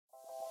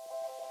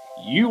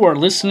You are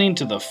listening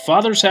to the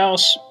Father's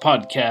House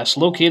podcast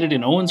located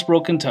in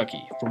Owensboro,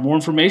 Kentucky. For more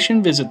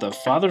information, visit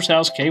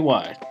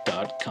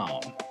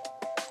thefathershouseky.com.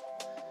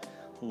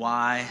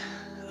 Why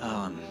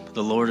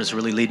the Lord is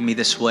really leading me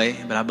this way,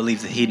 but I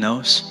believe that He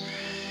knows.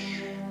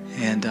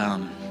 And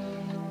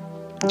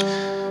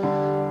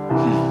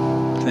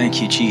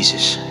thank you,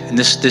 Jesus. And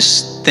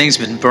this thing's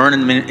been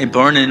burning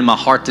in my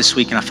heart this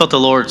week, and I felt the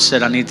Lord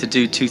said I need to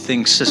do two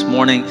things this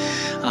morning.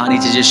 I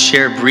need to just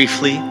share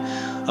briefly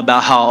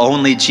about how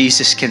only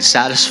Jesus can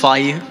satisfy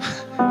you.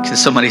 Can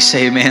somebody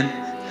say amen?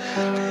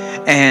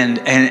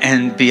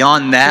 And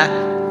beyond that,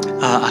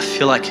 I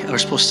feel like we're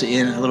supposed to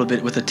end a little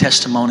bit with a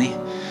testimony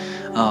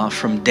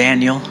from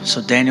Daniel.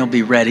 So Daniel,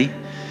 be ready.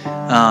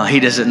 He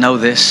doesn't know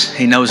this.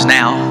 He knows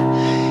now.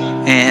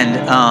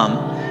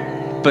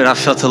 And but I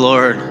felt the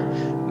Lord,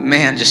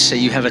 man, just say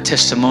you have a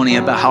testimony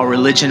about how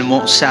religion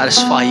won't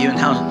satisfy you and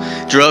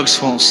how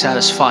drugs won't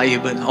satisfy you,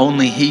 but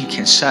only He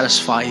can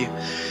satisfy you.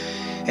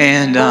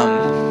 And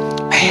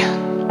man,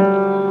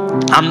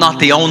 I'm not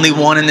the only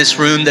one in this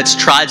room that's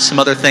tried some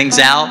other things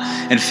out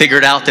and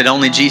figured out that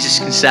only Jesus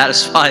can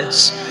satisfy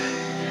us.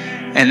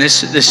 And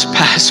this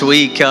past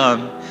week,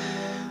 the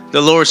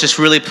Lord's just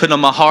really put on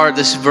my heart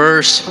this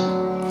verse.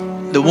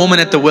 The woman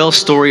at the well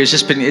story has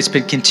it's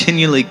been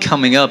continually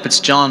coming up. It's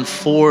John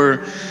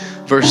 4,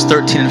 verse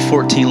 13 and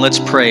 14. Let's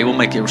pray. We'll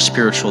make it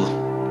spiritual.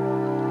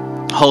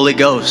 Holy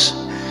Ghost,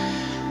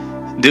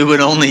 do what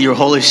only your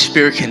Holy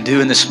Spirit can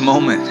do in this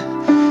moment.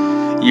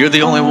 You're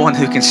the only one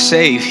who can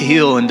save,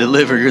 heal, and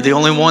deliver. You're the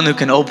only one who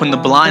can open the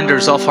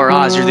blinders off our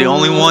eyes. You're the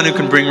only one who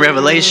can bring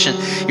revelation.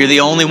 You're the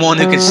only one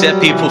who can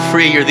set people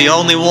free. You're the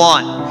only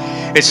one.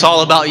 It's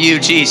all about you,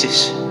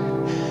 Jesus.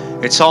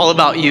 It's all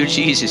about you,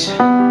 Jesus.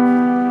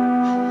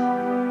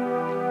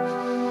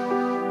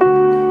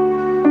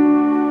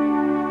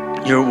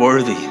 You're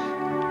worthy.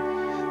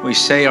 We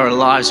say our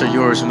lives are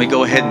yours, and we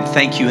go ahead and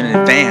thank you in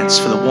advance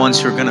for the ones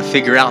who are going to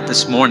figure out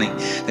this morning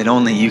that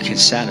only you can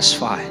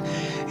satisfy.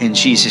 In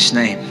Jesus'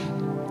 name.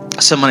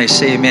 Somebody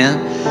say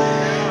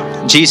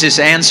amen. Jesus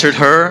answered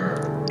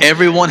her,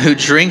 "Everyone who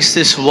drinks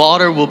this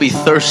water will be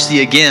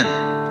thirsty again.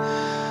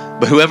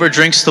 But whoever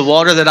drinks the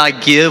water that I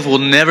give will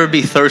never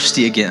be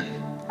thirsty again.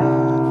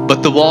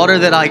 But the water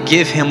that I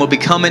give him will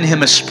become in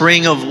him a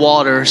spring of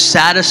water,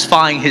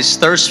 satisfying his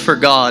thirst for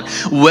God,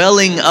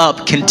 welling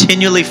up,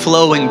 continually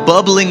flowing,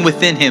 bubbling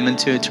within him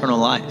into eternal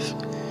life."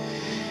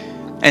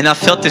 And I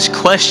felt this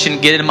question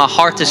get in my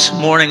heart this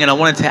morning, and I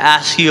wanted to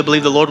ask you, I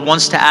believe the Lord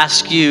wants to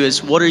ask you,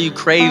 is what are you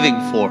craving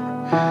for?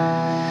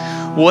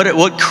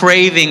 What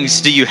cravings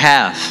do you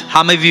have?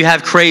 How many of you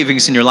have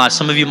cravings in your life?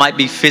 Some of you might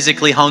be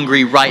physically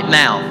hungry right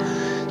now,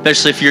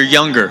 especially if you're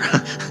younger.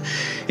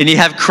 And you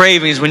have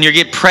cravings. When you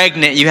get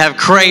pregnant, you have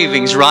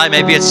cravings, right?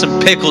 Maybe it's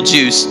some pickle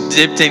juice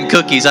dipped in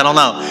cookies. I don't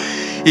know.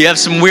 You have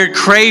some weird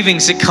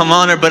cravings that come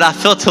on her, but I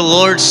felt the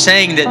Lord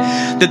saying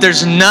that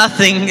there's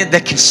nothing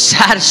that can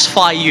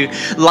satisfy you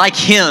like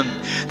Him.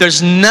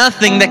 There's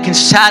nothing that can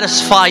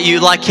satisfy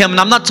you like Him. And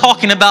I'm not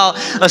talking about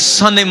a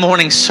Sunday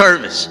morning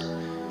service.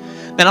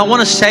 And I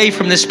want to say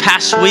from this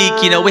past week,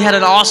 we had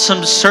an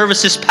awesome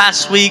service this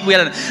past week. We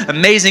had an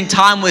amazing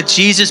time with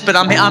Jesus, but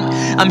I'm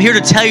here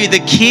to tell you the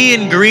key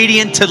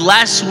ingredient to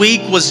last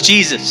week was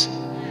Jesus.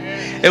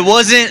 It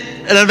wasn't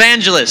an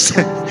evangelist.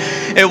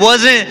 It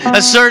wasn't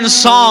a certain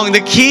song.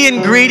 The key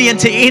ingredient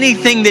to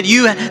anything that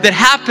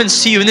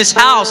happens to you in this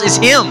house is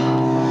Him.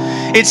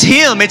 It's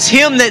Him. It's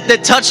Him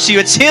that touched you.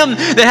 It's Him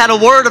that had a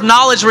word of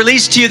knowledge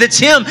released to you. That's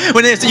Him.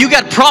 When you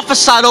got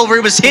prophesied over,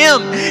 it was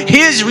Him.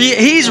 He's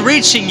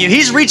reaching you.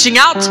 He's reaching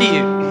out to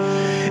you.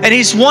 And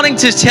He's wanting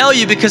to tell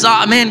you because,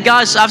 man,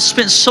 guys, I've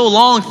spent so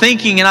long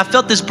thinking, and I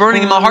felt this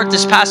burning in my heart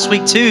this past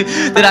week too,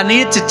 that I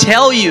needed to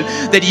tell you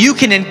that you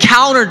can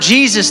encounter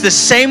Jesus the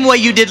same way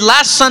you did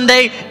last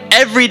Sunday,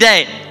 every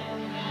day.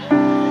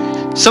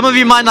 Some of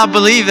you might not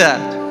believe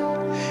that.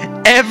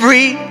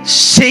 Every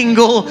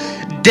single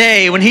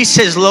day, when He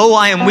says, "Lo,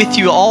 I am with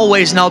you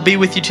always, and I'll be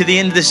with you to the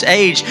end of this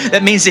age,"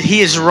 that means that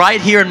He is right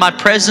here in my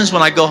presence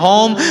when I go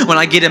home, when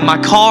I get in my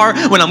car,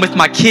 when I'm with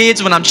my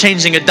kids, when I'm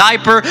changing a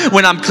diaper,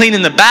 when I'm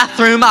cleaning the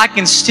bathroom. I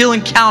can still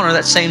encounter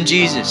that same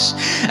Jesus.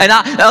 And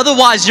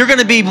otherwise, you're going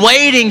to be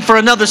waiting for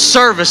another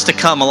service to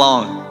come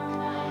along.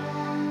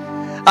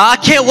 I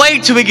can't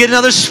wait till we get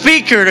another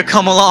speaker to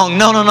come along.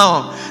 No.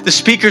 The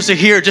speakers are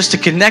here just to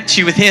connect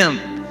you with Him,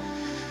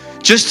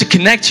 just to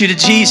connect you to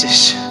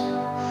Jesus.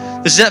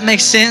 Does that make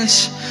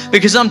sense?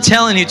 Because I'm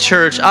telling you,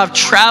 church, I've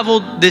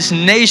traveled this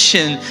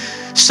nation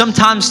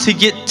sometimes to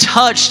get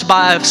touched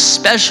by a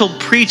special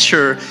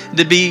preacher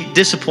to be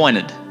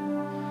disappointed.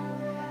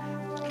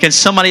 Can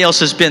somebody else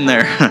has been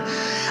there?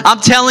 I'm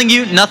telling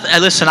you, nothing.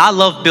 Listen, I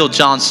love Bill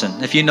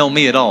Johnson, if you know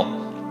me at all.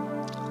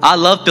 I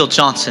love Bill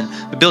Johnson.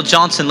 But Bill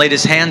Johnson laid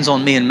his hands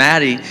on me and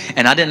Maddie,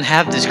 and I didn't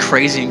have this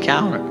crazy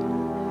encounter.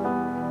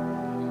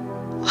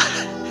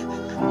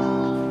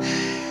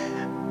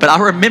 But I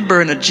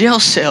remember in a jail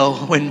cell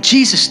when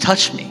Jesus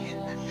touched me,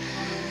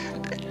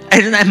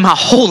 and my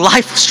whole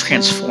life was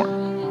transformed.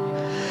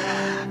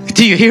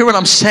 Do you hear what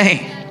I'm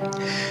saying?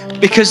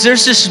 Because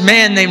there's this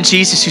man named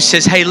Jesus who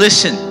says, hey,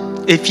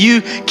 listen, if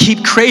you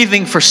keep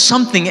craving for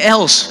something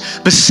else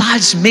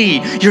besides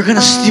me, you're going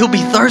to still be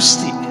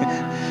thirsty.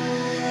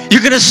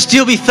 You're going to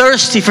still be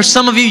thirsty. For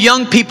some of you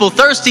young people,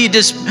 thirsty,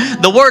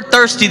 the word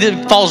thirsty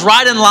that falls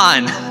right in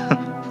line.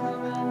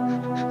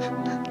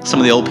 Some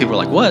of the old people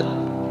are like, what?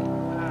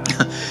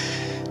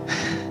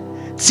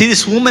 See,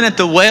 this woman at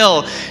the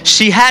well,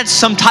 she had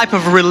some type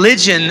of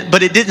religion,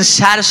 but it didn't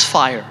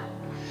satisfy her.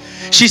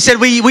 She said,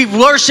 we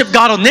worship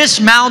God on this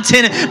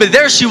mountain, but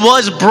there she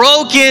was,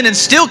 broken and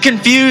still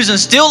confused and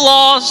still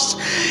lost.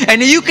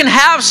 And you can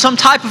have some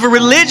type of a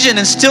religion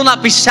and still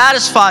not be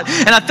satisfied.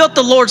 And I felt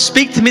the Lord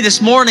speak to me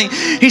this morning.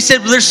 He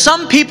said, there's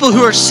some people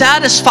who are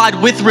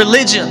satisfied with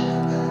religion.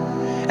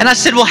 And I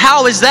said, well,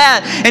 how is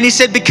that? And he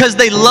said, because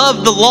they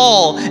love the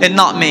law and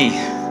not me.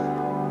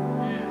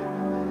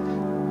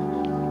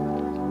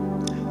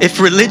 If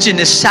religion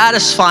is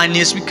satisfying you,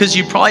 it's because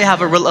you probably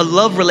have a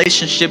love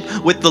relationship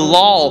with the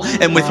law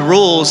and with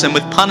rules and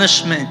with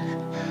punishment.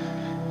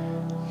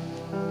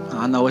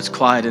 I know it's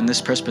quiet in this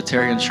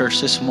Presbyterian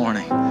church this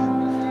morning.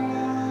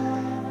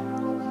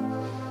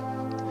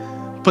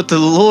 But the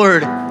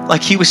Lord,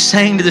 like he was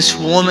saying to this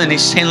woman,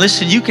 he's saying,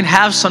 listen, you can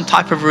have some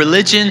type of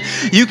religion,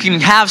 you can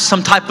have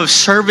some type of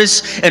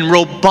service and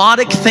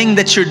robotic thing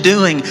that you're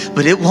doing,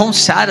 but it won't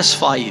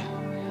satisfy you.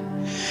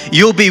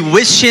 You'll be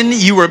wishing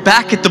you were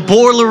back at the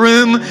boiler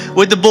room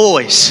with the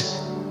boys.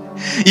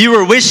 You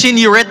were wishing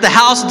you were at the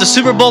house at the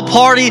Super Bowl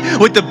party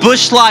with the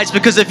bush lights,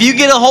 because if you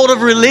get a hold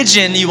of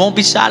religion, you won't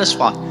be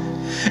satisfied.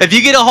 If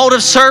you get a hold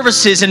of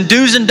services and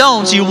do's and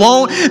don'ts, you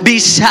won't be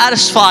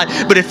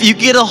satisfied. But if you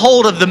get a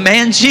hold of the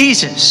man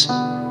Jesus,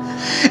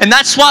 and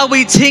that's why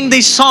we sing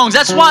these songs.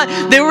 That's why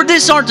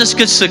these aren't just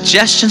good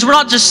suggestions. We're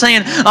not just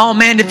saying, oh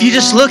man, if you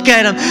just look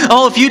at him,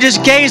 oh, if you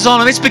just gaze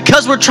on him. It's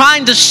because we're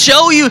trying to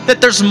show you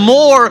that there's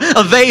more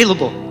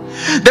available.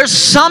 There's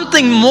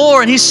something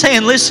more. And he's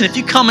saying, listen, if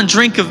you come and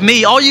drink of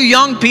me, all you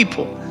young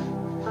people.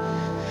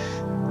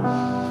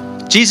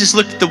 Jesus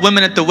looked at the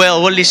women at the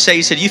well. What did he say?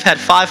 He said, you've had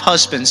 5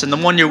 husbands, and the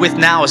one you're with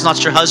now is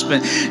not your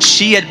husband.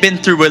 She had been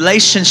through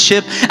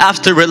relationship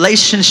after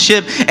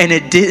relationship, and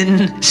it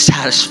didn't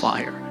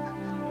satisfy her.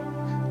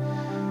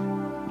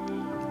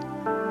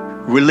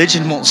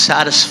 Religion won't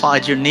satisfy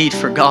your need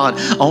for God.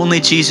 Only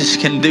Jesus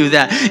can do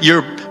that.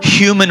 Your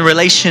human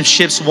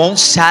relationships won't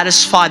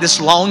satisfy this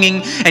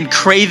longing and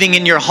craving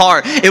in your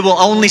heart. It will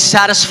only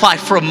satisfy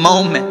for a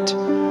moment.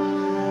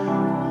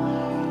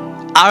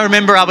 I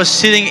remember I was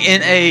sitting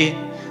in a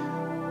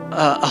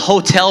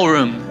hotel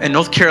room in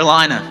North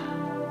Carolina.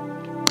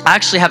 I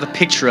actually have a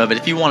picture of it.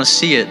 If you want to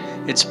see it,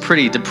 it's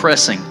pretty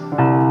depressing.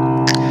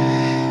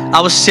 I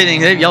was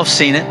sitting, y'all have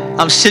seen it.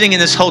 I'm sitting in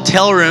this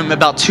hotel room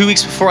about 2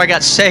 weeks before I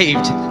got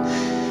saved.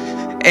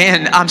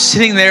 And I'm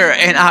sitting there,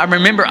 and I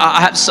remember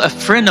a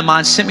friend of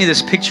mine sent me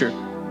this picture.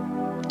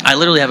 I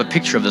literally have a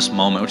picture of this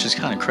moment, which is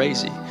kind of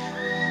crazy.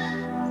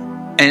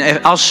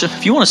 And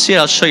if you want to see it,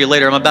 I'll show you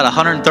later. I'm about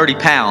 130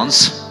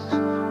 pounds.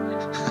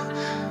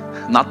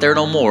 Not there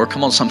no more.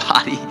 Come on,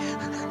 somebody.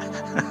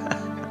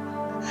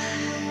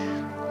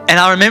 And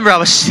I remember I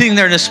was sitting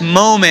there in this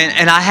moment,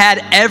 and I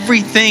had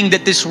everything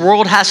that this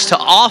world has to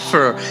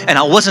offer, and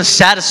I wasn't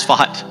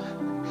satisfied.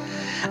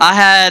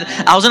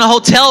 I was in a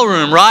hotel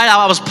room, right?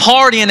 I was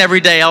partying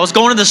every day. I was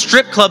going to the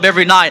strip club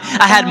every night.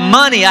 I had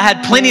money. I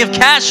had plenty of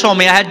cash on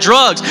me. I had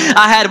drugs.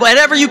 I had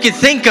whatever you could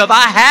think of.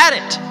 I had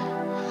it.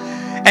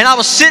 And I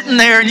was sitting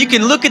there, and you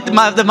can look at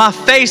my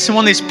face in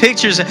one of these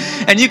pictures,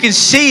 and you can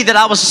see that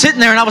I was sitting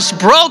there, and I was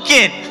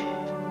broken.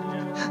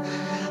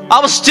 I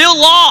was still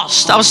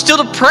lost. I was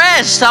still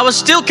depressed. I was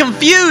still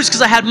confused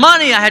because I had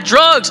money, I had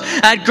drugs,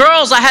 I had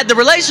girls, I had the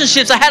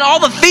relationships, I had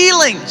all the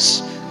feelings.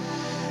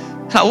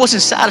 And I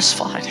wasn't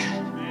satisfied.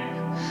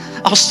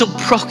 I was still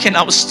broken.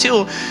 I was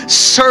still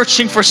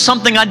searching for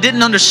something I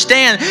didn't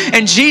understand.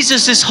 And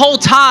Jesus, this whole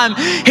time,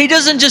 he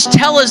doesn't just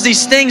tell us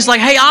these things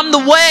like, hey, I'm the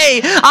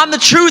way, I'm the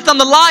truth, I'm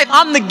the life,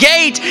 I'm the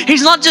gate.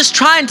 He's not just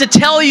trying to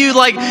tell you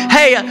like,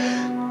 hey,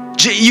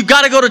 you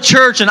got to go to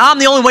church and I'm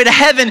the only way to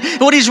heaven.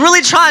 What he's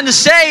really trying to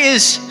say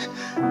is,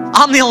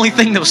 I'm the only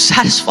thing that will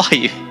satisfy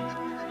you.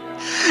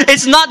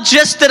 It's not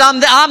just that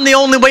I'm the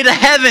only way to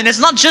heaven. It's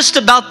not just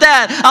about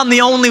that. I'm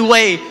the only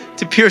way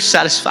to pure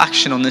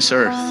satisfaction on this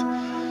earth.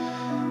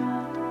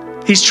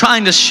 He's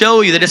trying to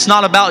show you that it's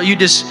not about you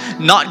just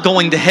not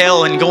going to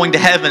hell and going to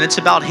heaven. It's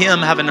about him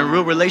having a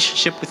real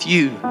relationship with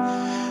you,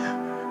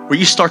 where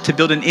you start to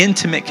build an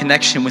intimate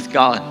connection with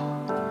God.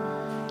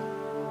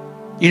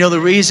 You know,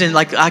 the reason,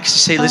 like I could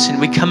say, listen,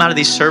 we come out of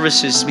these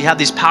services, we have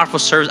these powerful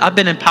services. I've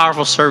been in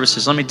powerful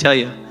services, let me tell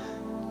you.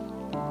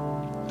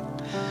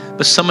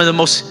 But some of the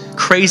most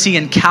crazy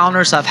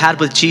encounters I've had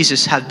with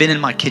Jesus have been in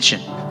my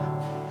kitchen.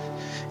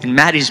 And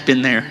Maddie's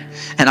been there,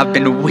 and I've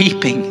been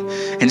weeping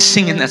and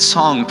singing that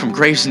song from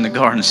Graves in the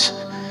Gardens.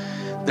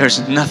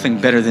 There's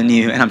nothing better than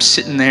you. And I'm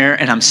sitting there,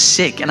 and I'm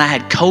sick, and I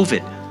had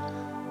COVID.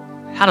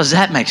 How does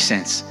that make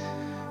sense?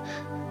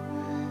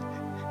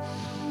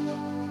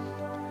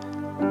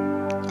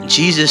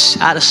 Jesus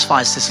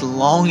satisfies this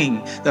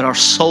longing that our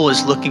soul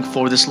is looking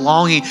for, this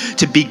longing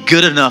to be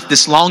good enough,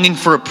 this longing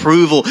for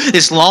approval,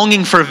 this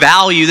longing for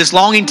value, this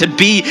longing to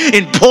be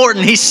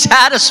important. He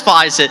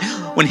satisfies it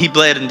when he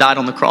bled and died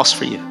on the cross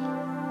for you.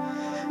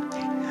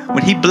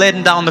 When he bled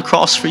and died on the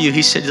cross for you,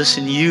 he said,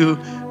 listen, you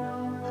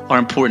are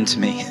important to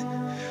me.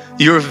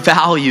 Your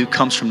value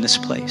comes from this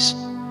place.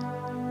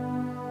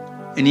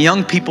 And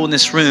young people in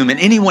this room and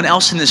anyone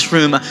else in this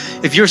room,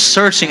 if you're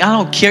searching, I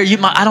don't care.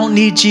 I don't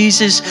need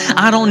Jesus.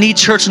 I don't need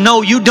church.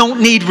 No, you don't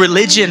need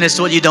religion.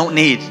 Is what you don't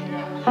need.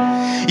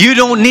 You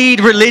don't need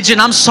religion.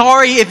 I'm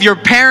sorry if your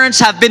parents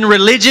have been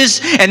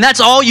religious and that's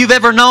all you've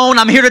ever known.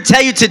 I'm here to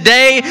tell you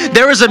today,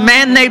 there is a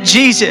man named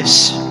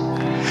Jesus.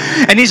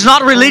 And he's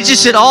not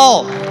religious at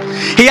all.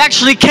 He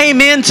actually came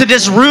in to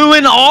just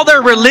ruin all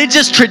their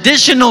religious,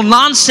 traditional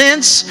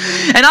nonsense.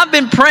 And I've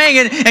been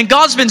praying and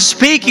God's been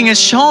speaking and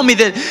showing me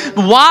that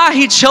why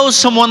he chose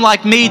someone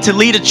like me to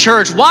lead a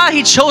church, why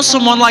he chose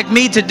someone like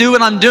me to do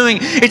what I'm doing.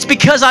 It's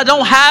because I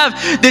don't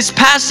have this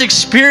past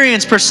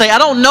experience per se. I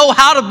don't know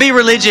how to be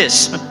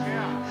religious.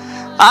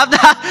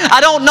 I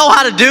don't know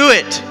how to do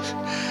it.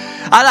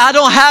 I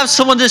don't have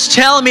someone just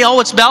telling me, oh,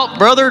 it's about,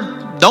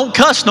 brother, don't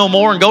cuss no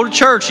more and go to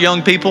church,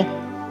 young people.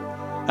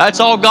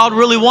 That's all God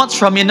really wants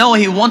from you. No,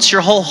 he wants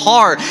your whole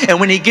heart. And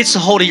when he gets a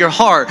hold of your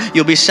heart,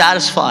 you'll be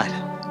satisfied.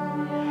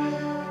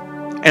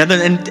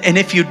 And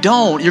if you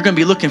don't, you're going to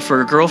be looking for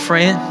a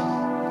girlfriend.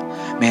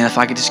 Man, if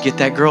I could just get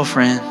that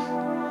girlfriend,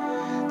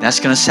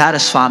 that's going to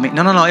satisfy me.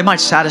 No. It might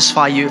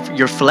satisfy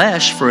your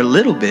flesh for a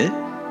little bit.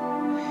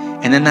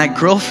 And then that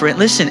girlfriend,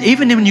 listen,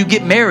 even when you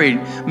get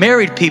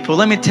married people,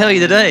 let me tell you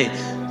today,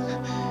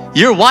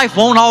 your wife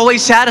won't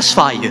always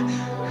satisfy you.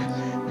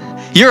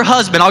 Your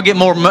husband, I'll get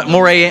more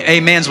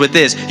amens with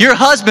this. Your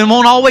husband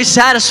won't always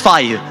satisfy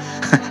you.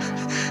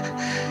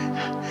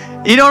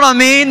 You know what I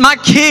mean? My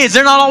kids,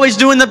 they're not always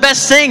doing the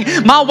best thing.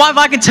 My wife,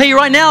 I can tell you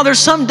right now, there's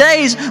some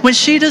days when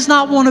she does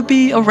not want to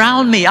be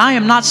around me. I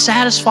am not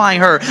satisfying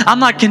her. I'm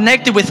not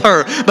connected with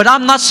her. But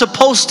I'm not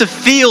supposed to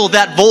feel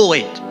that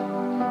void.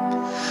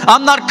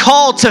 I'm not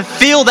called to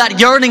feel that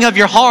yearning of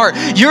your heart.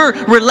 Your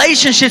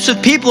relationships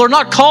with people are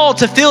not called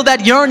to feel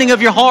that yearning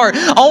of your heart.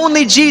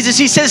 Only Jesus.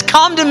 He says,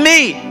 come to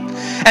me.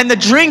 And the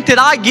drink that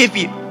I give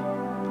you,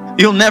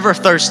 you'll never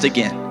thirst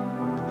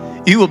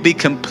again. You will be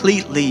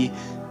completely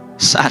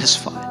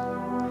satisfied.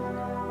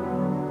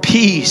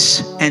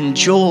 Peace and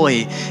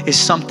joy is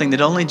something that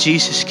only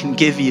Jesus can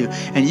give you.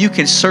 And you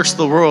can search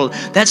the world.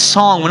 That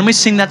song, when we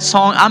sing that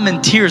song, I'm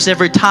in tears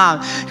every time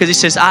because he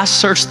says, I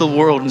searched the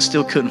world and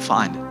still couldn't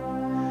find it.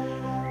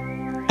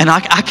 And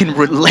I can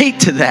relate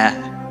to that.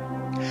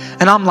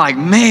 And I'm like,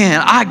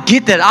 man, I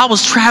get that. I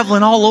was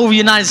traveling all over the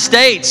United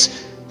States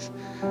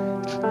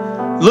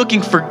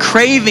looking for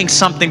craving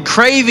something,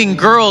 craving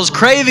girls,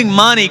 craving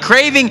money,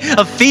 craving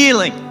a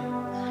feeling.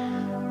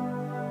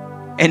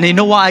 And you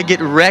know why I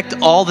get wrecked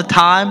all the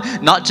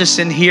time? Not just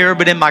in here,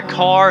 but in my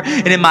car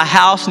and in my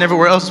house and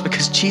everywhere else,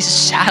 because Jesus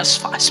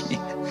satisfies me.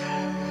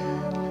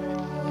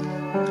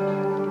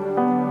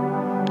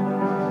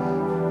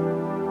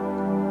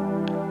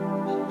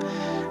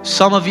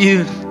 Some of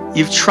you,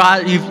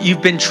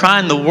 you've been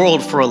trying the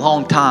world for a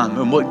long time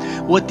and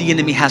what the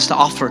enemy has to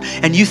offer.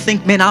 And you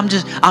think, man,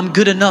 I'm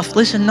good enough.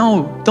 Listen,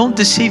 no, don't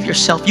deceive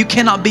yourself. You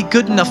cannot be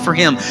good enough for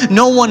him.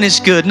 No one is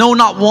good. No,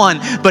 not one,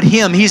 but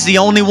him. He's the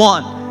only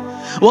one.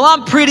 Well,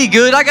 I'm pretty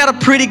good. I got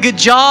a pretty good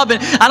job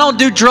and I don't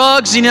do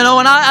drugs, and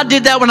I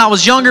did that when I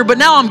was younger, but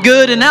now I'm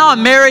good and now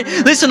I'm married.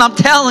 Listen, I'm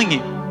telling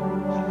you,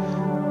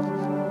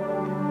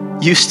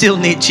 you still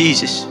need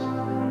Jesus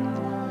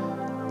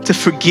to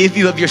forgive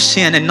you of your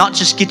sin and not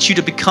just get you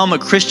to become a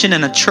Christian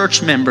and a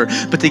church member,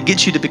 but to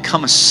get you to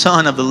become a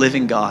son of the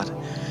living God.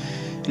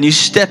 And you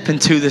step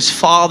into this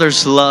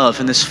Father's love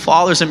and this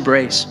Father's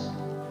embrace.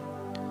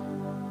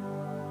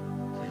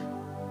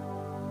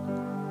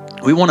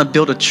 We want to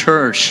build a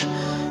church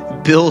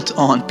built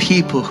on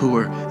people who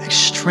are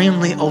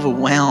extremely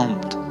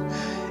overwhelmed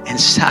and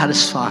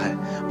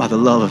satisfied by the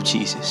love of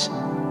Jesus.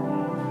 I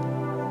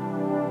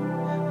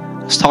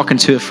was talking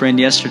to a friend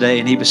yesterday,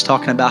 and he was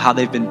talking about how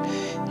they've been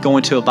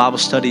going to a Bible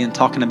study and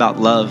talking about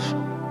love.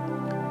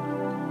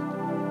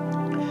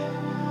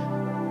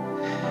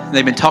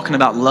 They've been talking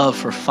about love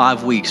for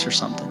 5 weeks or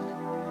something.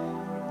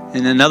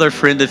 And another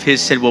friend of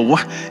his said, well,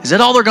 is that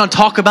all they're going to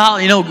talk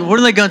about? What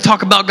are they going to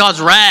talk about? God's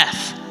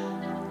wrath.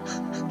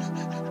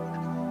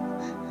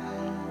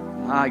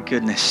 My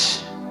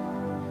goodness.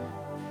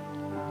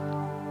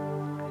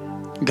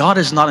 God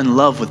is not in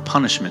love with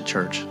punishment,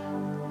 church.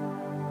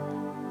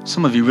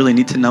 Some of you really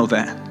need to know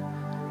that.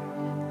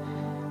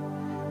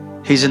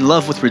 He's in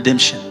love with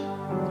redemption.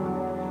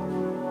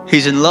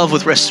 He's in love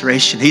with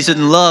restoration. He's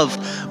in love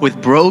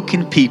with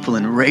broken people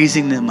and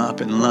raising them up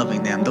and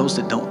loving them, those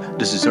that don't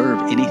deserve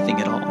anything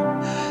at all.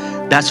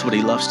 That's what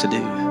he loves to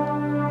do.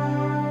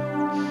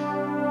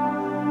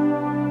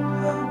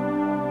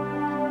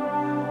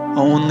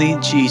 Only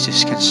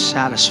Jesus can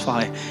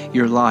satisfy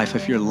your life.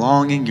 If you're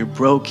longing, you're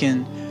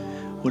broken,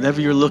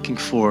 whatever you're looking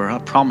for, I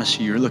promise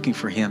you, you're looking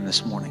for him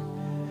this morning.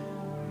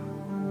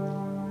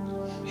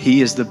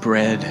 He is the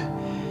bread.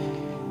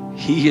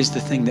 He is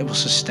the thing that will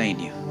sustain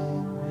you.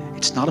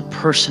 It's not a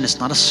person. It's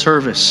not a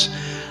service.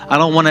 I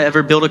don't want to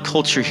ever build a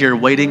culture here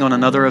waiting on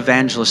another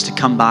evangelist to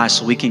come by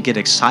so we can get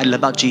excited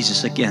about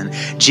Jesus again.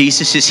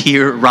 Jesus is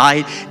here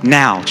right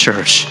now,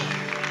 church.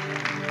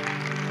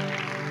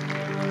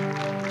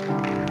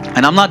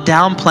 And I'm not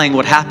downplaying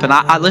what happened.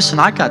 Listen,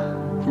 I got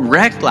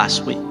wrecked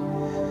last week.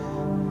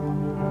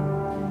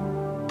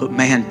 But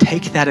man,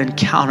 take that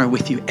encounter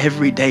with you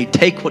every day.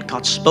 Take what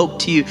God spoke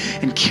to you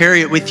and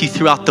carry it with you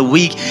throughout the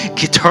week.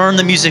 Turn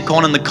the music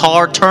on in the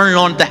car. Turn it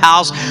on at the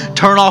house.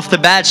 Turn off the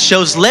bad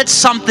shows. Let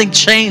something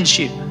change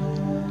you.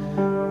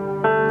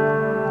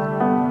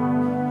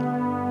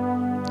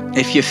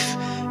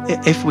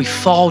 If we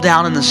fall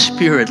down in the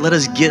Spirit, let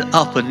us get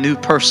up a new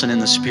person in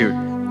the Spirit.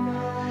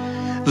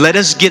 Let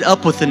us get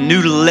up with a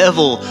new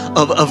level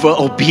of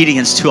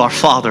obedience to our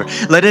Father.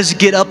 Let us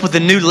get up with a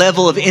new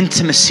level of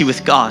intimacy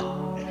with God.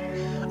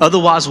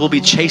 Otherwise, we'll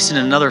be chasing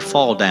another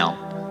fall down.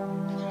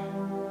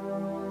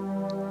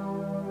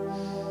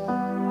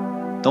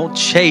 Don't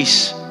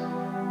chase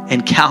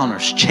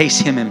encounters. Chase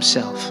Him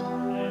Himself.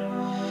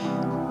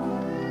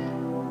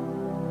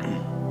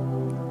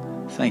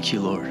 Thank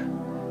you, Lord.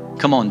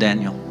 Come on,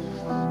 Daniel.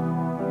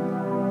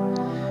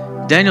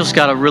 Daniel's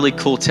got a really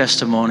cool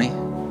testimony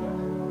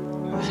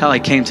of how he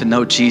came to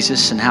know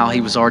Jesus and how he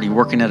was already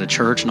working at a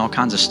church and all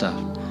kinds of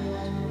stuff.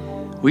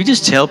 We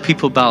just tell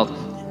people about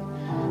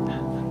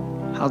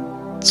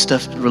how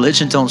stuff,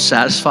 religion don't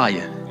satisfy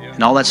you.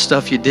 And all that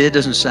stuff you did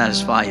doesn't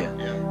satisfy you.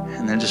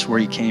 And then just where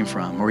you came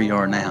from, where you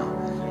are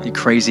now. You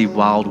crazy,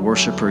 wild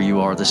worshiper you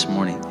are this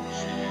morning.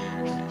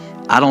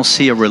 I don't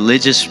see a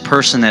religious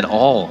person at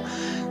all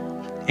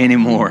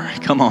anymore.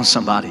 Come on,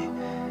 somebody.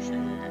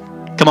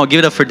 Come on, give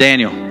it up for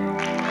Daniel.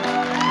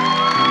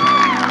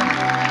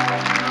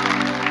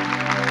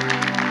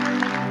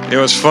 You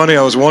know, it's funny.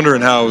 I was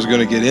wondering how I was going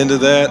to get into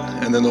that.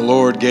 And then the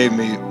Lord gave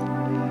me,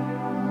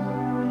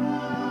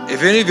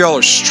 if any of y'all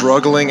are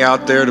struggling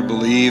out there to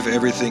believe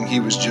everything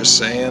He was just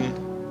saying,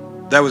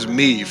 that was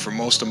me for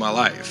most of my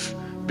life.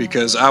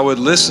 Because I would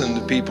listen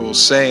to people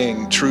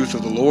saying truth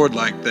of the Lord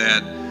like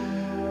that,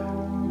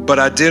 but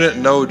I didn't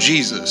know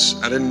Jesus.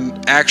 I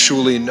didn't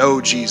actually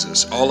know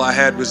Jesus. All I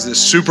had was this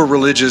super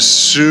religious,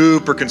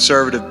 super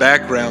conservative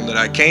background that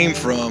I came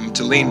from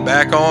to lean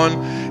back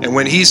on. And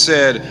when He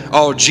said,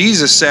 "Oh,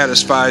 Jesus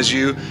satisfies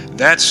you,"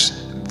 that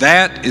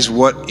is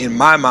what in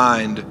my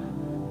mind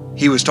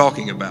He was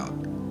talking about.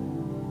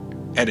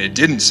 And it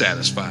didn't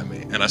satisfy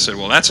me. And I said,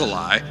 well, that's a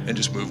lie, and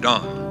just moved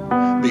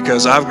on.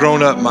 Because I've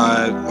grown up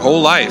my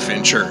whole life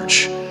in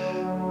church.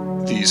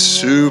 These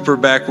super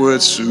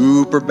backwoods,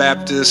 super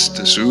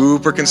Baptist,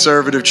 super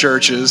conservative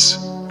churches.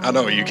 I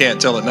know you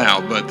can't tell it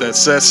now, but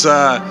that's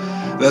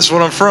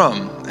what I'm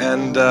from.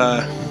 And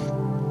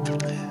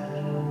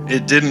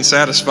it didn't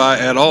satisfy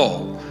at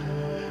all.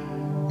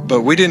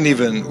 But we didn't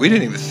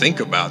even think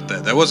about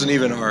that. That wasn't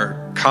even our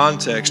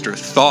context or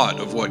thought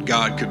of what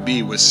God could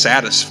be was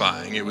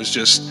satisfying. It was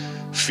just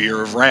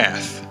fear of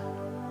wrath.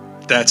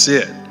 That's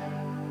it.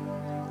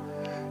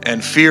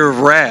 And fear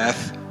of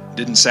wrath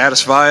didn't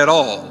satisfy at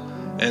all.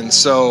 And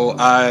so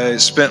I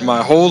spent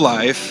my whole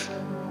life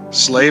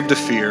slave to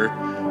fear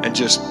and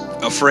just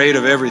afraid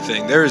of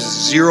everything. There is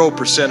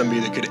 0% of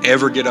me that could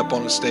ever get up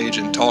on a stage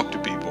and talk to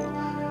people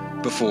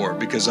before,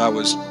 because I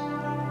was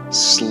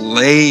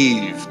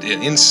enslaved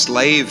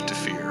to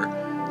fear.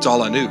 It's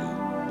all I knew.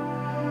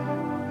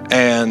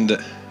 And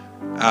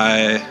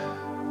I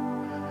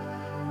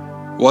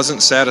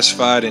wasn't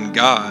satisfied in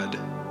God.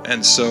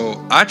 And so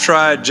I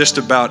tried just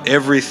about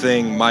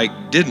everything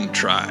Mike didn't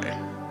try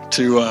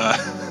to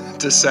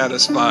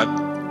satisfy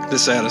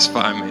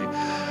me.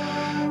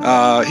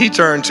 He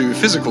turned to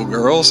physical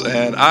girls,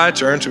 and I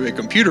turned to a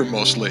computer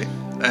mostly.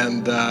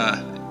 And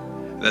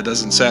that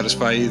doesn't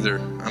satisfy either.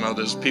 I know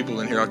there's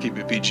people in here, I'll keep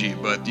it PG,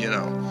 but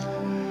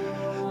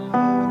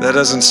that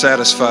doesn't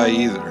satisfy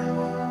either.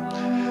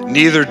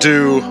 Neither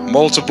do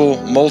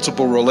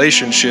multiple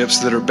relationships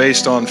that are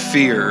based on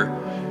fear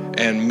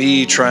and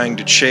me trying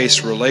to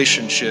chase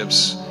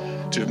relationships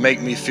to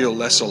make me feel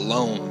less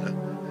alone,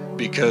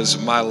 because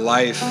my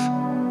life,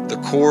 the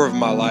core of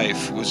my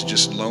life was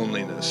just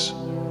loneliness.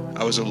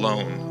 I was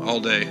alone all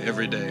day,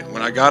 every day.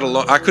 When I got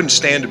alone, I couldn't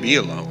stand to be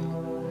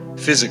alone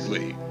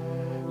physically,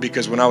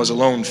 because when I was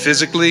alone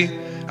physically,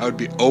 I would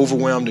be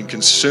overwhelmed and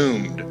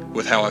consumed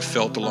with how I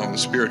felt alone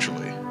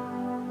spiritually.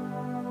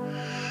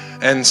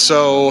 And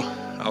so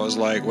I was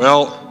like,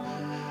 well,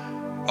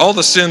 all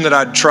the sin that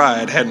I'd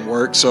tried hadn't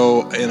worked.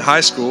 So in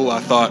high school, I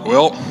thought,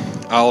 well,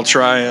 I'll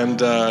try and,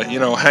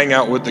 hang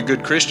out with the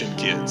good Christian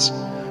kids.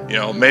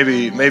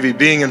 Maybe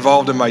being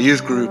involved in my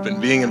youth group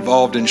and being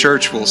involved in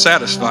church will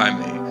satisfy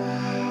me.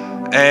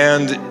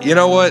 And you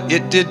know what?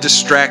 It did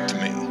distract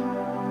me.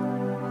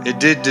 It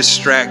did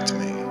distract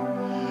me.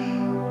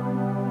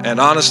 And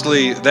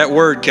honestly, that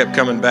word kept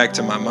coming back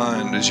to my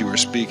mind as you were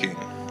speaking,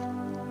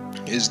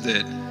 is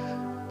that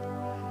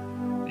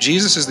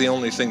Jesus is the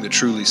only thing that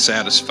truly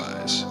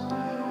satisfies.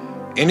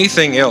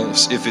 Anything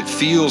else, if it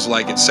feels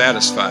like it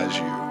satisfies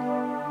you,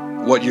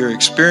 what you're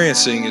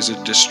experiencing is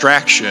a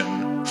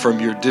distraction from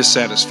your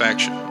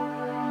dissatisfaction.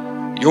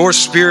 Your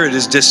spirit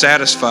is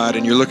dissatisfied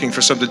and you're looking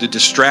for something to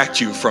distract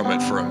you from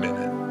it for a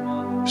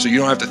minute. So you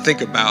don't have to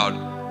think about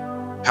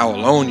how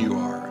alone you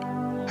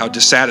are, how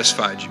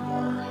dissatisfied you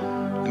are.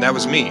 And that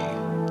was me.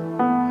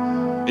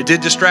 It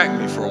did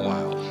distract me for a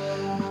while,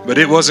 but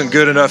it wasn't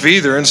good enough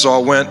either. And so I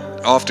went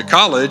off to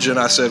college and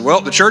I said,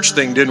 well, the church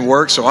thing didn't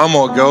work, so I'm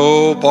going to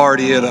go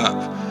party it up.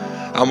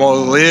 I'm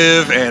going to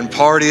live and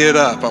party it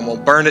up. I'm going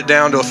to burn it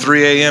down till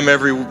 3 a.m.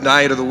 every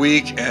night of the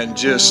week and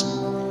just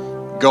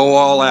go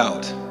all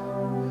out.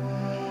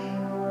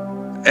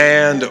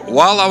 And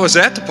while I was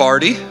at the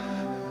party,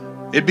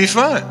 it'd be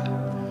fun.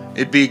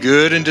 It'd be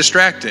good and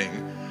distracting.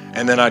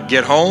 And then I'd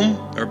get home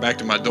or back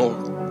to my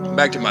dorm,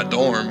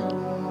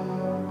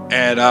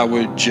 and I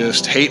would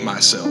just hate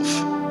myself.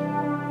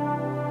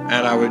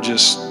 And I would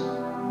just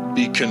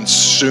be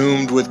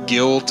consumed with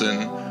guilt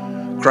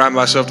and cry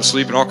myself to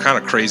sleep and all kind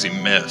of crazy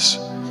mess.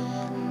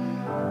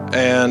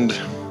 And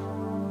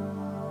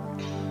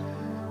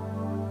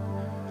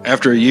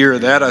after a year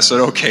of that, I said,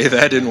 okay,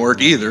 that didn't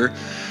work either.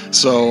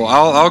 So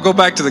I'll go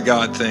back to the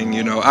God thing.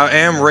 You know, I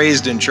am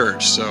raised in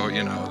church, so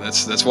you know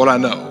that's what I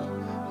know.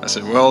 I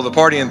said, well, the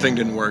partying thing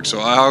didn't work, so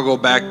I'll go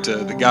back to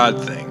the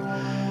God thing.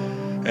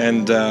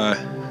 And I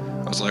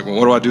was like, well,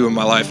 what do I do in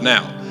my life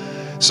now?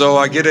 So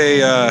I get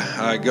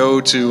I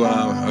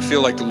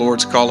feel like the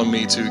Lord's calling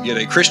me to get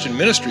a Christian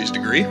ministries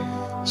degree.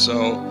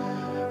 So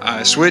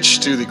I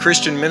switched to the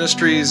Christian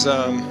ministries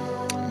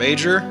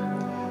major,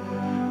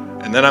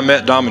 and then I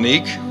met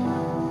Dominique.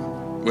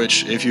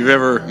 Which, if you've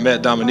ever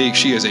met Dominique,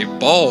 she is a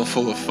ball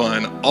full of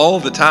fun all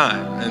the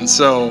time. And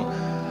so,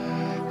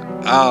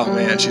 oh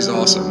man, she's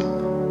awesome.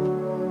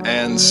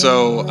 And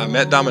so I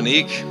met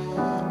Dominique.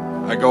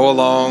 I go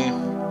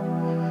along.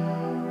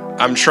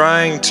 I'm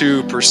trying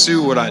to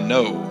pursue what I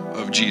know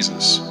of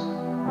Jesus.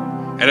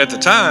 And at the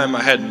time,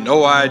 I had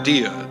no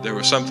idea there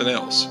was something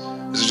else.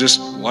 This is just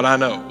what I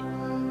know.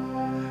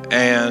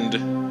 And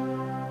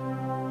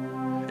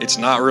it's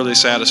not really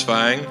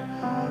satisfying.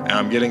 And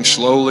I'm getting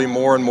slowly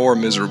more and more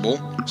miserable.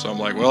 So I'm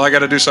like, well, I got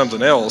to do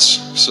something else.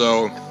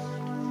 So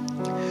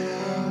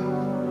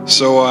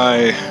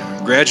I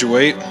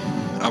graduate.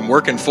 I'm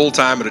working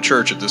full-time at a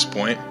church at this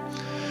point.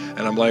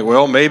 And I'm like,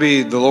 well,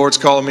 maybe the Lord's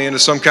calling me into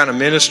some kind of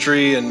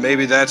ministry, and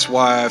maybe that's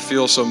why I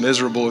feel so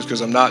miserable, is because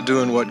I'm not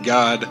doing what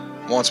God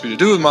wants me to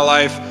do with my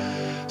life.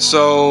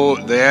 So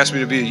they asked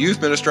me to be a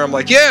youth minister. I'm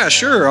like, yeah,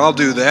 sure, I'll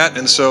do that.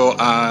 And so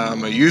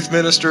I'm a youth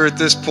minister at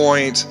this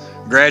point.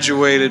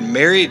 Graduated,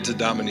 married to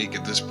Dominique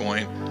at this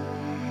point.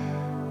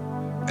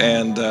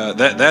 And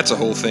that's a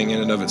whole thing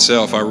in and of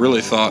itself. I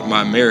really thought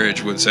my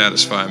marriage would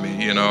satisfy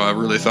me. You know, I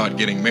really thought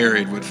getting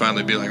married would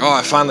finally be like, oh,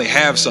 I finally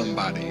have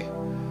somebody.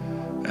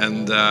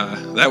 And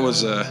that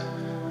was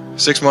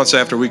 6 months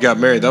after we got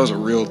married. That was a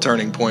real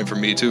turning point for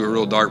me too, a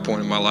real dark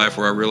point in my life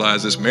where I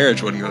realized this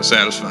marriage wasn't going to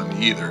satisfy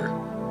me either.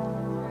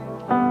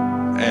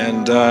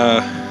 And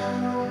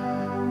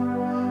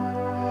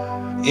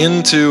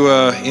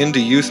into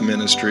youth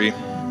ministry,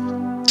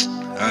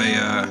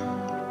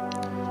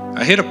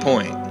 I hit a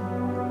point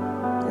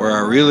where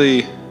I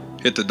really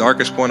hit the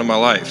darkest point of my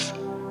life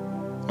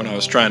when I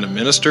was trying to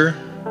minister,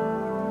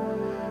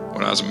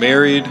 when I was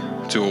married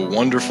to a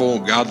wonderful,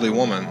 godly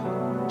woman,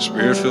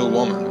 spirit-filled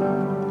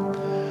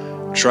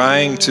woman,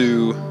 trying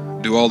to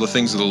do all the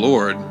things of the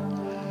Lord,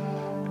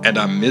 and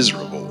I'm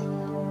miserable.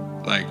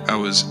 Like, I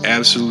was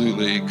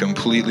absolutely,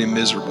 completely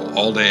miserable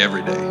all day,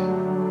 every day.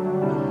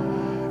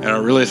 And I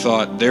really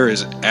thought, there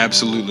is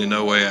absolutely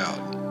no way out.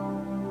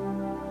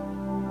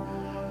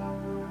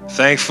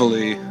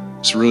 Thankfully,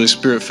 this really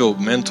spirit-filled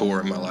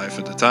mentor in my life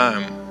at the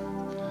time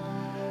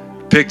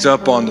picked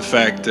up on the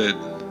fact that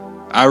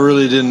I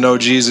really didn't know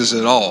Jesus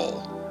at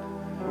all,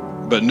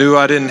 but knew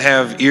I didn't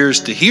have ears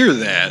to hear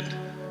that,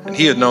 and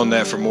he had known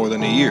that for more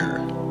than a year.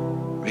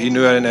 He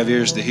knew I didn't have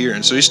ears to hear,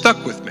 and so he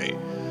stuck with me,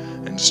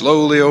 and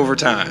slowly over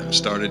time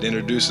started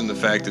introducing the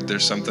fact that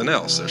there's something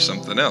else, there's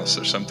something else,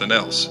 there's something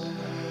else.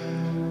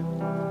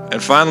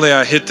 And finally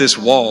I hit this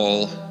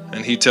wall,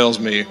 and he tells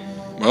me,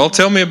 well,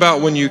 tell me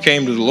about when you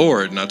came to the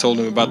Lord. And I told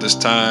him about this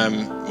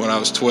time when I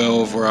was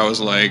 12 where I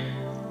was like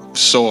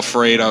so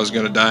afraid I was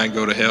going to die and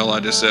go to hell.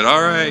 I just said,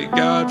 all right,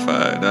 God,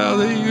 fine, now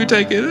you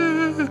take it.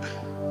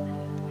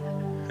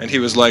 And he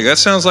was like, that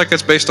sounds like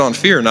it's based on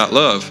fear, not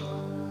love.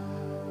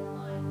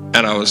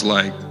 And I was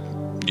like,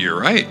 you're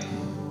right.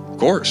 Of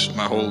course,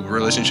 my whole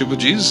relationship with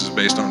Jesus is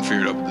based on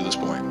fear up to this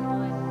point.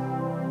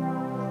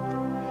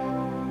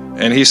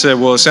 And he said,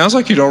 well, it sounds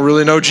like you don't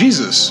really know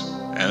Jesus.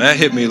 And that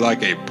hit me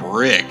like a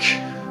brick.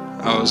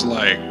 I was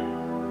like,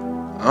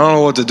 I don't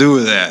know what to do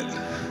with that.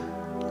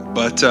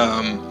 But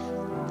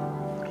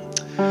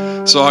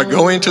so I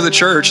go into the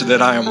church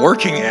that I am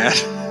working at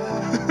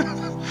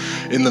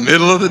in the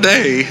middle of the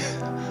day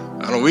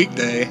on a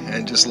weekday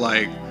and just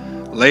like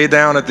lay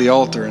down at the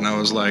altar. And I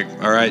was like,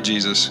 all right,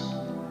 Jesus,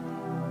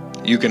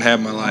 you can have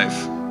my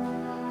life.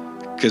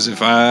 Because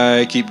if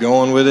I keep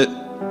going with it,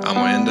 I'm going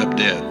to end up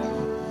dead.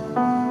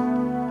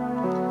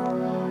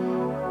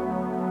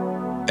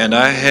 And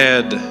I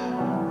had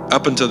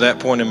up until that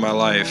point in my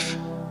life,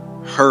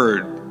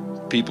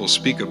 heard people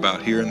speak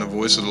about hearing the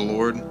voice of the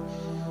Lord,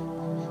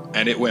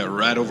 and it went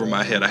right over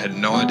my head. I had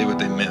no idea what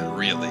they meant,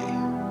 really,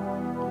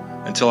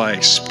 until I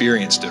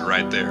experienced it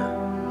right there,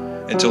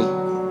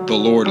 until the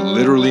Lord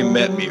literally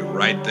met me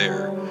right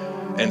there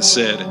and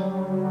said,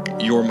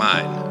 "You're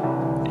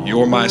mine.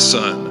 You're my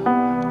son.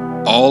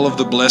 All of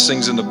the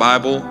blessings in the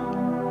Bible,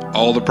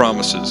 all the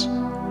promises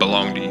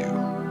belong to you."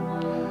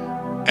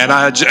 And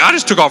I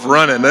just took off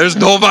running. There's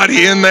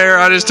nobody in there.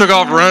 I just took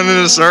off running in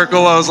a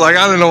circle. I was like,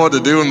 I didn't know what to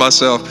do with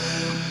myself.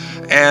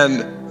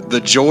 And the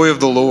joy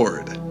of the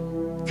Lord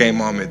came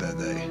on me that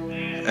day.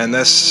 And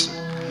that's,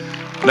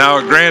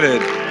 now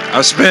granted,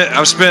 I've spent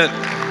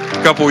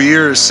a couple of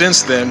years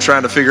since then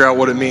trying to figure out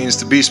what it means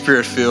to be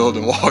Spirit-filled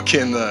and walk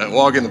in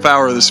the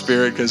power of the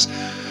Spirit, because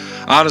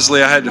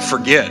honestly, I had to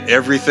forget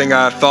everything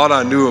I thought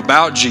I knew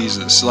about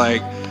Jesus.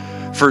 Like,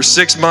 for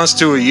 6 months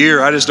to a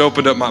year, I just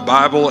opened up my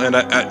Bible, and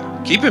I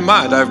keep in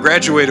mind, I've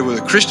graduated with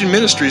a Christian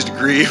ministries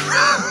degree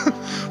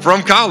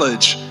from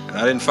college, and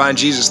I didn't find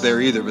Jesus there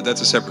either, but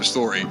that's a separate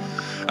story.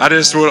 I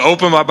just would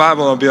open my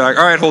Bible and I'd be like,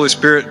 all right, Holy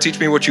Spirit, teach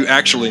me what you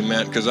actually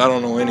meant, because I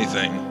don't know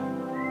anything.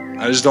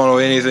 I just don't know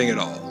anything at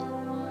all.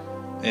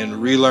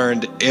 And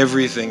relearned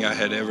everything I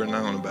had ever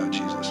known about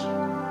Jesus.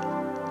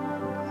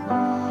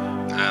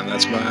 And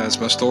that's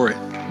my story.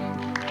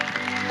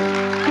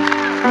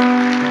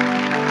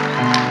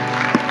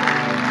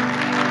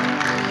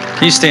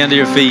 Can you stand to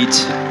your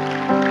feet?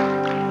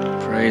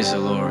 Praise the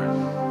Lord.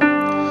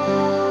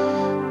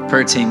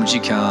 Prayer team, would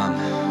you come?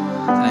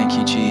 Thank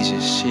you,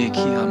 Jesus.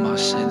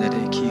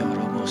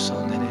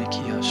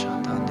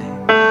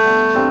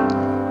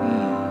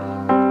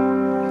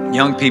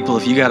 Young people,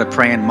 if you got a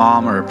praying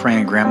mom or a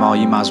praying grandma,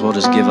 you might as well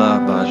just give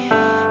up. But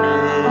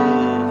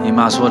you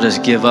might as well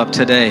just give up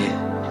today.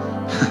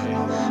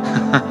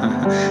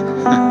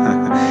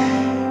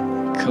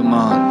 Come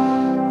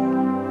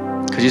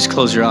on. Could you just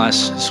close your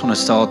eyes? I just want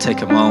us to all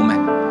take a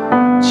moment.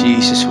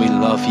 Jesus, we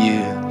love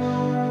you.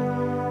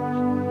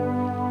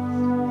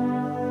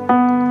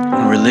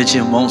 And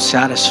religion won't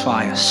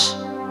satisfy us.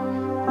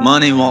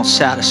 Money won't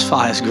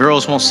satisfy us.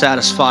 Girls won't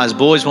satisfy us.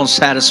 Boys won't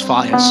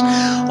satisfy us.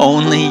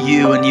 Only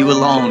you and you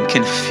alone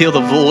can fill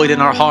the void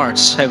in our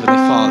hearts, Heavenly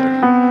Father.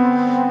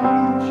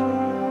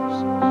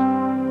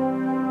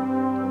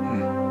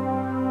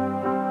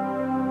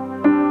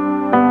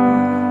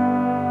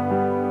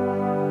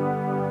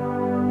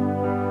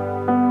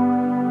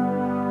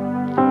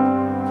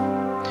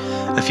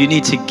 If you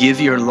need to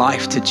give your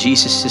life to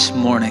Jesus this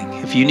morning,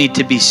 if you need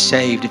to be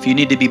saved, if you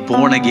need to be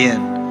born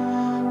again,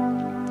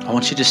 I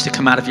want you just to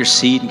come out of your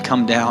seat and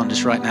come down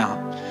just right now.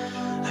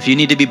 If you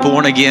need to be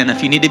born again,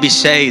 if you need to be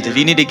saved, if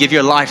you need to give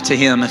your life to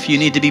Him, if you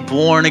need to be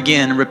born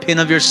again and repent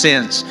of your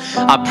sins,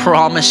 I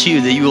promise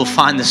you that you will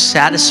find the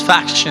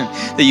satisfaction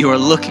that you are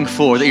looking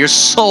for, that your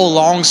soul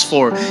longs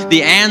for,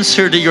 the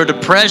answer to your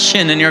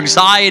depression and your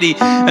anxiety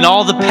and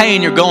all the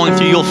pain you're going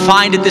through. You'll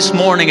find it this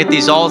morning at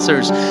these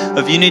altars.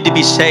 If you need to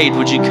be saved,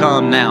 would you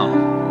come now?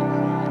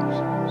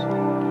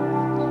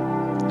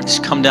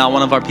 Just come down.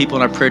 One of our people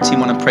in our prayer team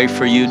want to pray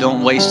for you.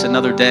 Don't waste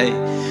another day.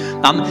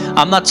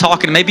 I'm not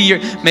talking. Maybe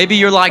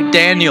you're like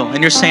Daniel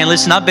and you're saying,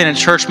 listen, I've been in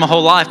church my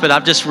whole life, but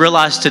I've just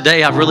realized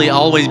today I've really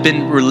always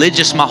been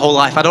religious my whole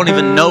life. I don't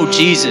even know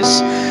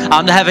Jesus.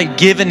 I haven't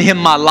given Him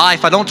my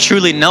life. I don't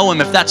truly know Him.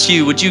 If that's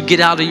you, would you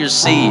get out of your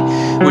seat?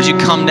 Would you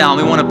come down?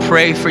 We want to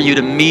pray for you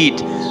to meet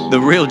the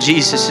real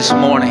Jesus this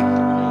morning.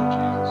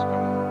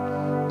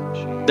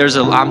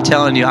 I'm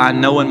telling you, I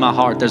know in my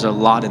heart there's a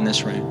lot in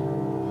this room.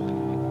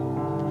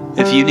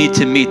 If you need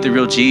to meet the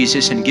real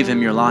Jesus and give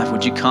Him your life,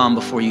 would you come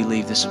before you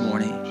leave this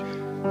morning?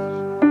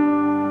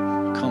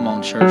 Come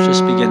on, church.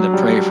 Just begin to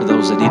pray for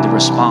those that need to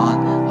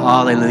respond.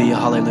 Hallelujah,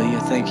 hallelujah.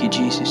 Thank you,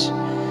 Jesus.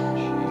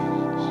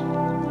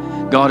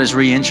 God is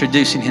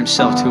reintroducing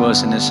Himself to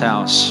us in this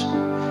house.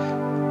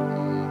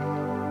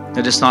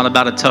 That it's not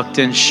about a tucked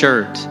in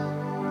shirt.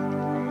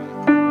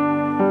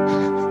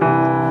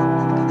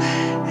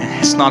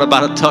 It's not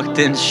about a tucked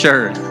in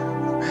shirt.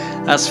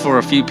 That's for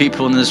a few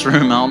people in this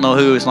room. I don't know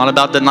who. It's not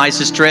about the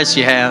nicest dress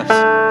you have.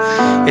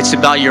 It's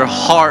about your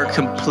heart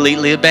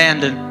completely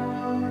abandoned.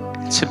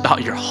 It's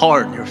about your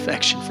heart and your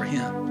affection for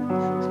Him.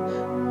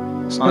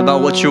 It's not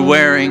about what you're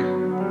wearing.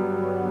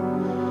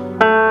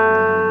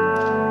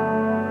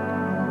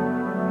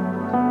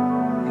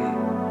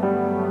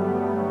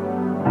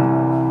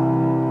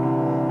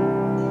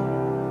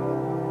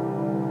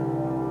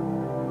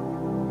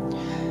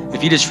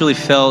 If you just really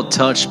felt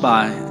touched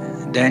by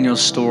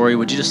Daniel's story,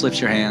 would you just lift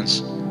your hands?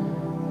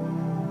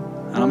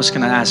 And I'm just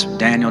going to ask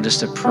Daniel just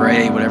to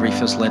pray whatever he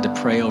feels led to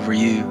pray over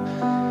you,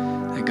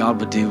 that God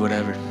would do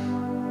whatever.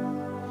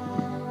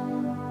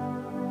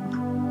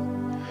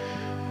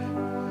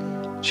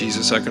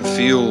 Jesus, I can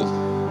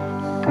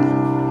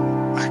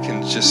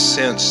just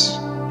sense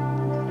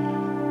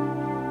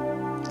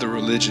the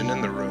religion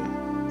in the room.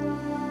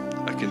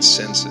 I can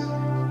sense it.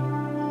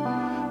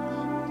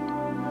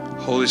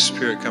 Holy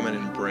Spirit, come in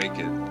and break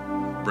it.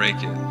 Break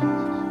it.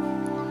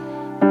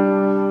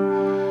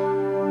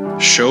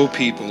 Show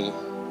people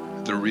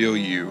the real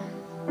you.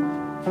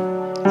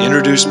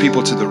 Introduce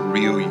people to the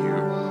real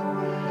you.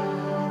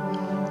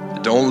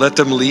 Don't let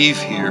them leave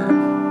here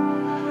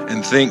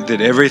and think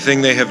that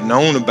everything they have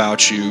known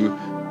about you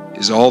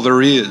is all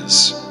there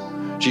is.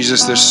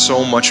 Jesus, there's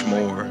so much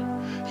more.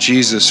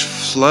 Jesus,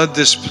 flood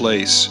this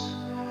place.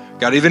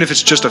 God, even if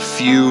it's just a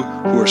few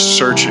who are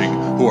searching,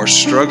 who are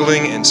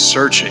struggling and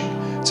searching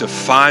to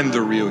find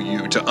the real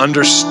you, to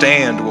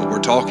understand what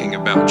we're talking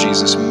about,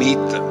 Jesus, meet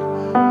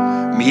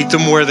them. Meet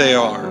them where they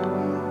are.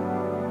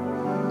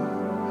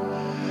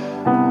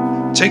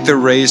 Take their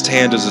raised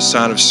hand as a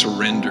sign of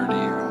surrender to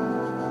you.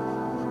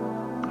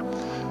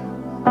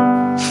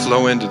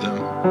 Flow into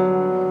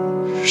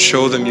them.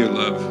 Show them your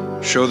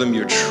love. Show them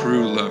your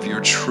true love,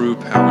 your true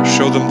power.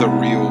 Show them the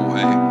real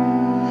way,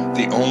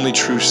 the only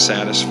true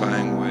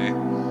satisfying way.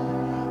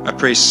 I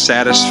pray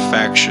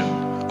satisfaction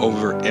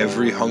over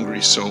every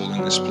hungry soul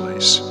in this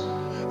place.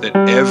 That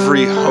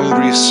every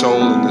hungry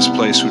soul in this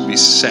place would be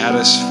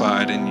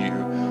satisfied in you.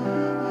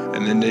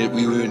 And then that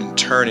we would in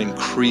turn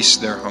increase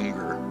their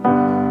hunger.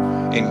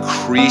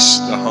 Increase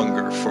the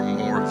hunger for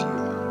more of you.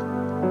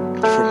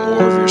 For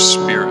more of your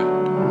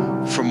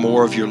spirit. For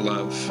more of your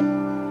love.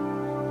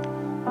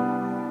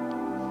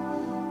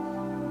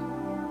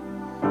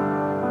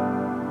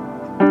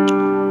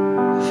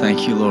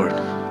 Thank you, Lord.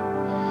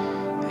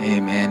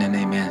 Amen and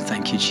amen.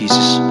 Thank you,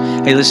 Jesus.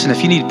 Hey, listen,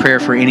 if you need prayer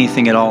for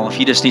anything at all, if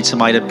you just need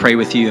somebody to pray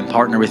with you and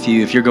partner with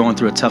you, if you're going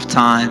through a tough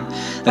time,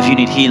 if you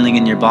need healing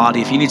in your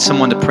body, if you need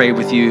someone to pray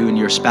with you and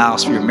your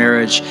spouse for your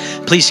marriage,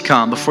 please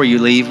come before you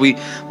leave. We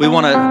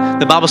want to,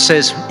 the Bible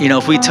says,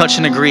 if we touch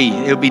and agree,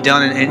 it will be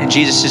done in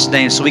Jesus'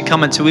 name. So we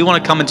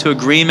want to come into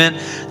agreement.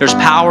 There's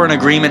power in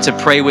agreement to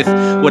pray with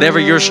whatever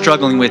you're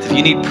struggling with. If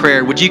you need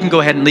prayer, you can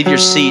go ahead and leave your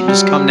seat and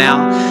just come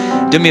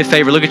now. Do me a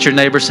favor. Look at your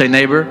neighbor. Say,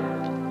 neighbor.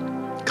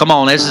 Come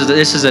on, this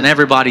is an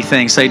everybody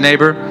thing. Say,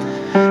 neighbor,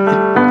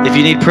 if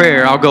you need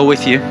prayer, I'll go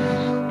with you.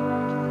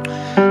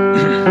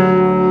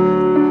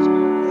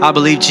 I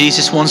believe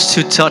Jesus wants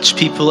to touch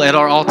people at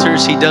our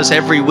altars. He does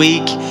every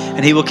week,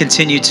 and He will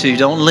continue to.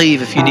 Don't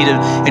leave if you need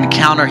to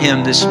encounter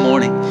Him this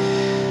morning.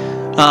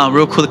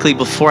 Real quickly,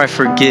 before I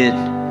forget,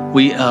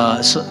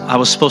 I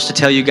was supposed to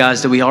tell you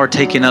guys that we are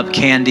taking up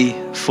candy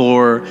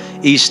for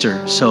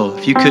Easter. So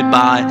if you could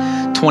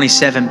buy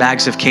 27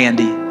 bags of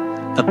candy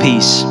a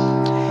piece.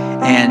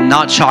 And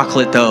not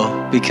chocolate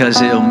though,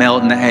 because it'll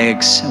melt in the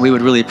eggs. We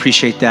would really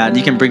appreciate that. And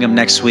you can bring them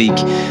next week.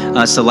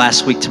 It's the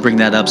last week to bring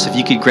that up. So if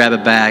you could grab a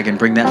bag and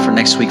bring that for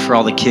next week for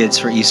all the kids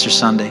for Easter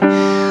Sunday.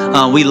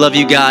 We love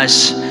you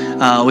guys.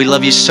 We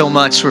love you so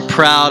much. We're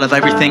proud of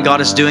everything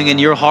God is doing in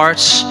your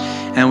hearts.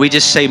 And we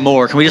just say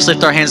more. Can we just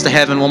lift our hands to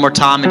heaven one more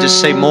time and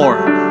just say more?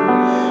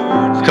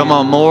 Come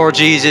on, more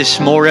Jesus,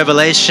 more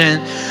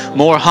revelation,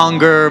 more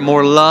hunger,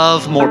 more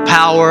love, more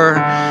power.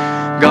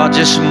 God,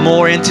 just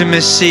more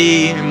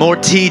intimacy, more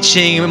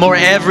teaching, more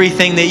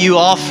everything that you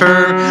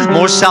offer,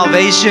 more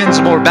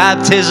salvations, more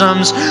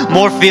baptisms,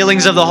 more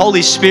feelings of the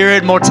Holy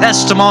Spirit, more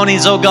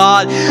testimonies, oh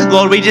God.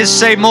 Lord, we just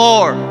say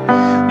more.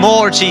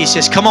 More,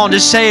 Jesus. Come on,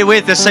 just say it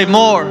with us. Say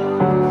more.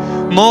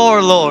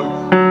 More, Lord.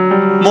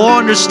 More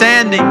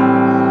understanding.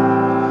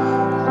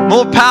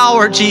 More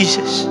power,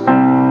 Jesus.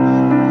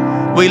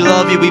 We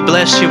love you, we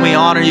bless you, we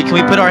honor you. Can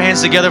we put our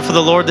hands together for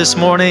the Lord this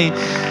morning?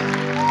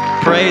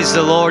 Praise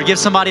the Lord. Give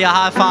somebody a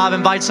high five.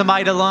 Invite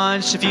somebody to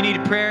lunch. If you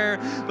need prayer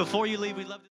before you leave, we'd love to.